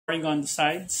on the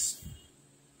sides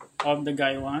of the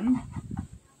gaiwan.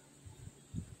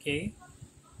 Okay.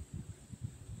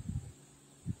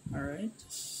 All right.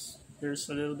 There's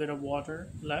a little bit of water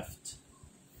left.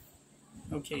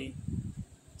 Okay.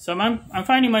 So I'm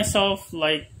finding myself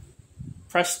like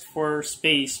pressed for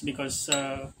space because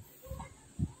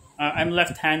I'm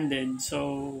left-handed,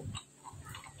 so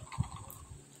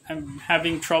I'm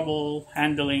having trouble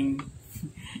handling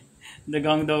the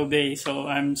gongdo bay. So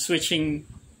I'm switching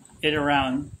it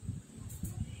around.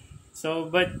 So,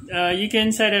 but you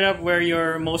can set it up where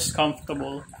you're most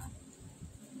comfortable.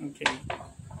 Okay.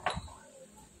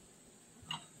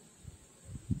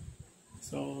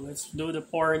 So let's do the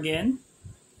pour again.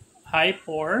 High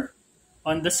pour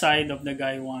on the side of the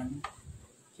gaiwan.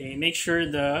 Okay, make sure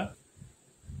the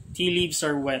tea leaves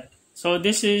are wet. So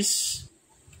this is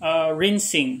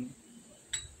rinsing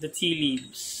the tea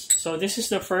leaves. So this is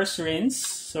the first rinse.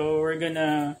 So we're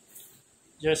gonna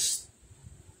just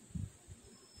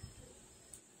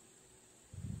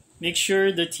make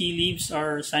sure the tea leaves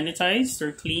are sanitized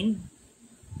or cleaned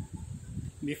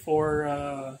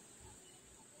before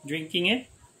drinking it.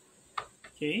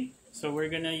 Okay, so we're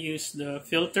gonna use the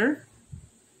filter.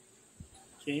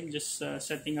 Okay, I'm just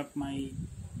setting up my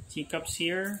teacups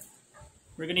here.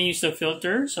 We're gonna use the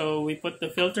filter. So we put the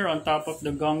filter on top of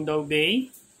the gongdo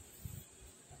bay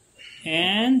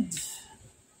and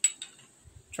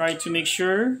try to make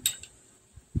sure.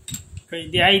 Okay,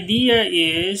 the idea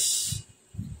is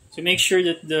to make sure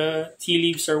that the tea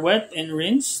leaves are wet and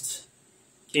rinsed.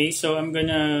 Okay, so I'm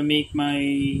gonna make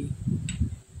my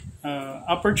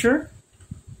aperture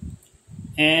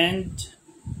and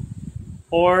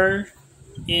pour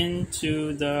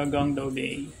into the gongdo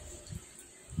bay.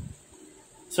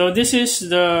 So this is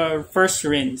the first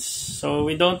rinse. So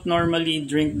we don't normally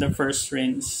drink the first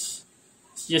rinse.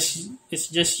 It's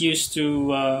just used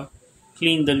to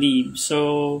clean the leaves.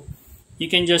 So you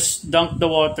can just dunk the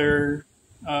water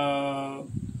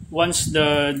once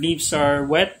the leaves are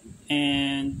wet,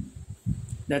 and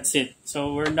that's it.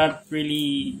 So we're not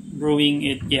really brewing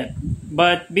it yet.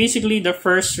 But basically, the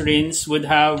first rinse would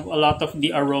have a lot of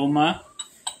the aroma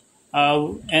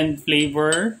and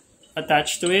flavor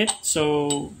attached to it.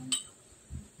 So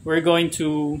we're going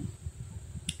to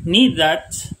need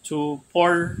that to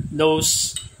pour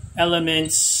those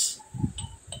elements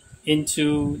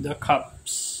into the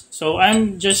cups. So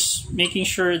I'm just making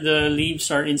sure the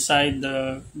leaves are inside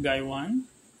the gaiwan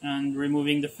and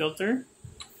removing the filter.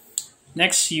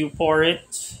 Next, you pour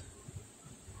it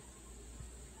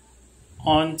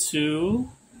onto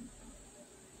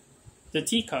the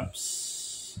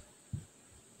teacups.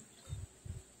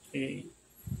 Okay.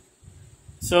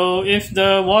 So if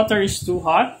the water is too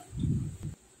hot,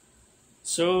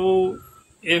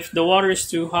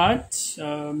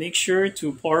 make sure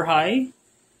to pour high.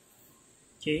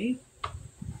 Okay.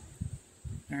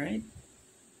 All right.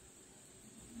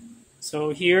 So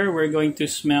here we're going to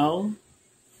smell.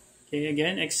 Okay,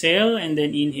 again, exhale and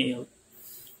then inhale.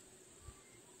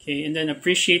 Okay, and then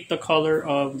appreciate the color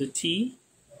of the tea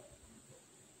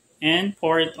and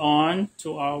pour it on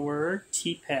to our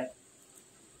teapot.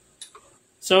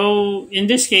 So in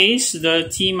this case, the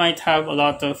tea might have a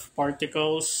lot of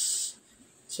particles.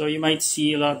 So you might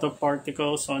see a lot of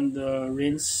particles on the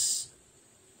rinse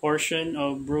portion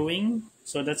of brewing.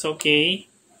 So that's okay.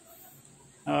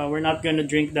 We're not going to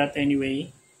drink that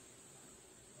anyway.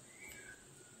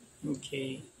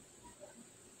 Okay.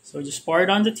 So just pour it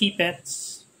on the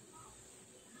teapots.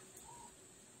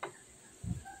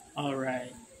 All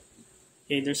right.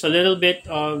 Okay, there's a little bit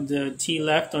of the tea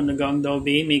left on the gongdo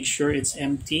bay. Make sure it's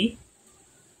empty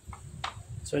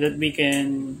so that we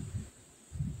can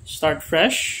start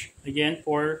fresh. Again,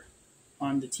 pour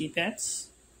on the teapots.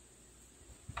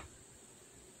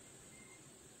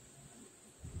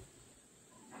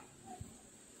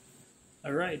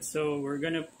 All right, so we're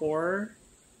gonna pour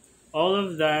all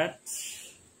of that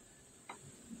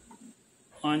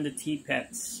on the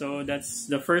teapots. So that's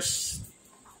the first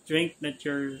drink that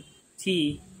your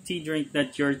tea drink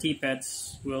that your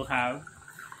teapots will have.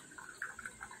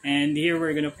 And here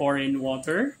we're gonna pour in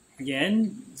water.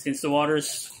 Again, since the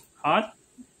water's hot,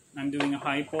 I'm doing a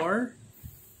high pour.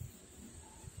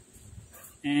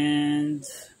 And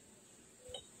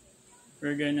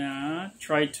we're gonna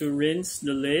try to rinse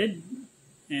the lid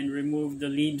and remove the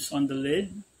leaves on the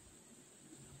lid.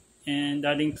 And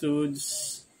that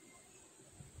includes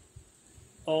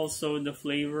also the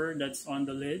flavor that's on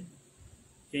the lid.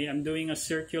 Okay, I'm doing a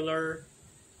circular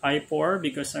high pour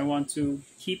because I want to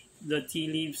keep the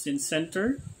tea leaves in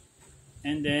center,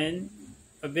 and then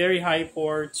a very high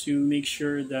pour to make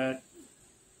sure that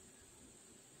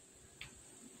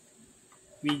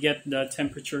we get the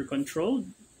temperature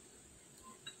controlled.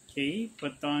 Okay,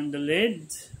 put on the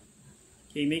lid.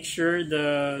 Okay, make sure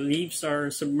the leaves are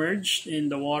submerged in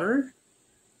the water.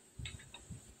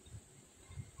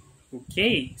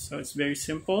 Okay, so it's very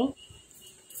simple.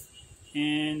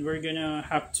 And we're gonna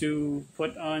have to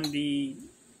put on the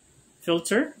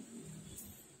filter.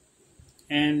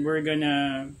 And we're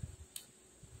gonna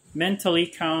mentally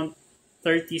count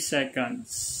 30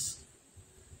 seconds.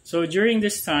 So during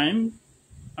this time,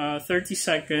 30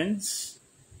 seconds,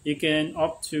 you can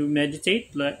opt to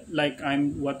meditate like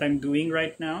what I'm doing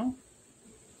right now.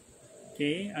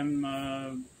 Okay,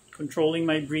 I'm controlling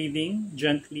my breathing,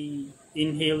 gently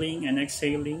inhaling and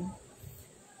exhaling,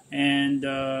 and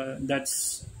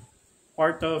that's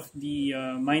part of the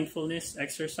mindfulness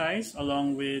exercise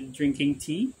along with drinking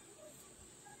tea.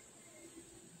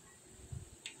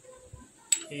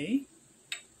 Okay,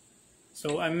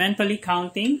 so I'm mentally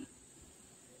counting,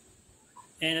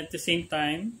 and at the same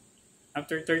time,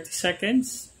 after 30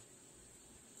 seconds,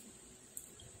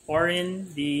 pour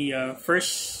in the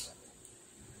first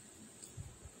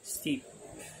steep.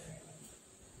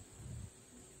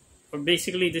 Or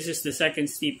basically, this is the second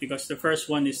steep because the first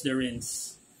one is the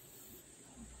rinse.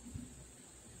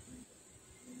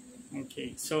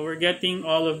 Okay, so we're getting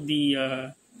all of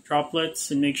the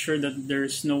droplets and make sure that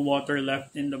there's no water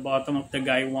left in the bottom of the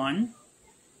gaiwan.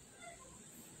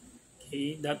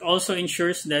 Okay, that also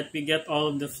ensures that we get all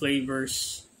of the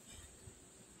flavors.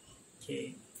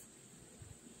 Okay,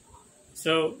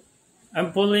 so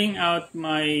I'm pulling out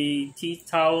my tea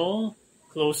towel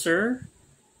closer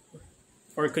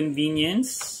for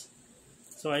convenience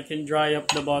so I can dry up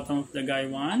the bottom of the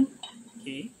gaiwan.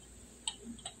 Okay,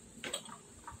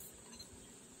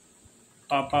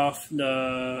 pop off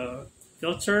the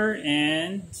filter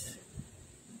and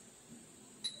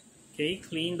okay,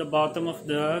 clean the bottom of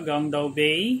the Gangdao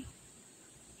Bay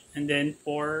and then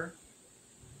pour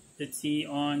the tea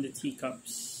on the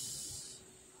teacups.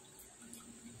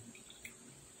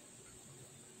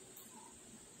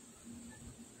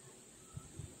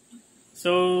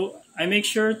 So I make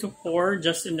sure to pour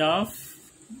just enough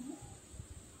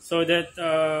so that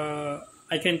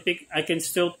I can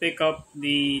still pick up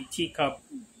the teacup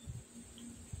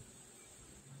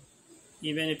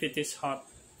even if it is hot.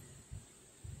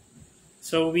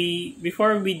 So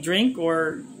before we drink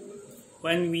or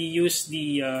when we use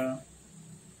the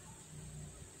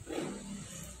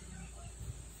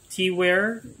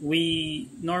teaware, we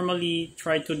normally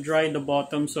try to dry the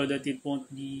bottom so that it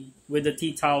won't be with the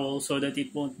tea towel so that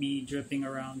it won't be dripping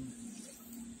around.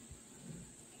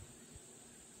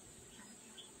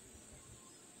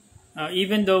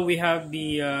 Even though we have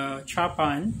the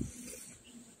chapan,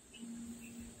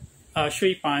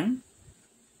 shui pan,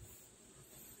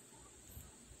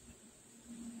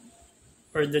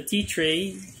 or the tea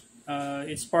tray,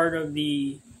 it's part of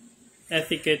the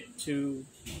etiquette to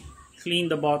clean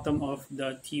the bottom of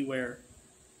the teaware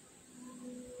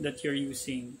that you're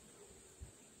using.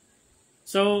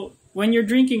 So when you're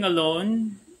drinking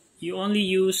alone, you only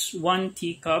use one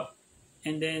teacup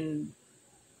and then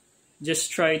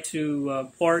just try to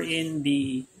pour in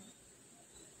the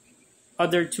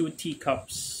other two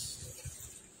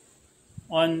teacups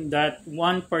on that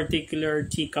one particular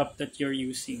teacup that you're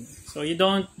using. So you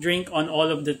don't drink on all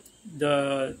of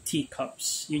the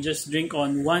teacups. You just drink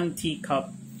on one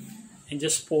teacup and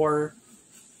just pour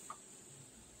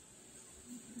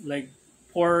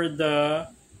the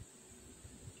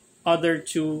other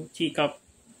two teacup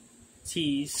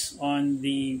teas on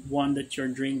the one that you're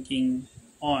drinking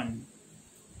on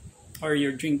or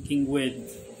you're drinking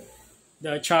with,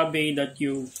 the chabe that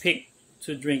you pick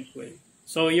to drink with.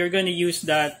 So you're going to use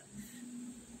that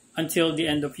until the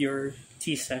end of your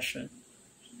tea session.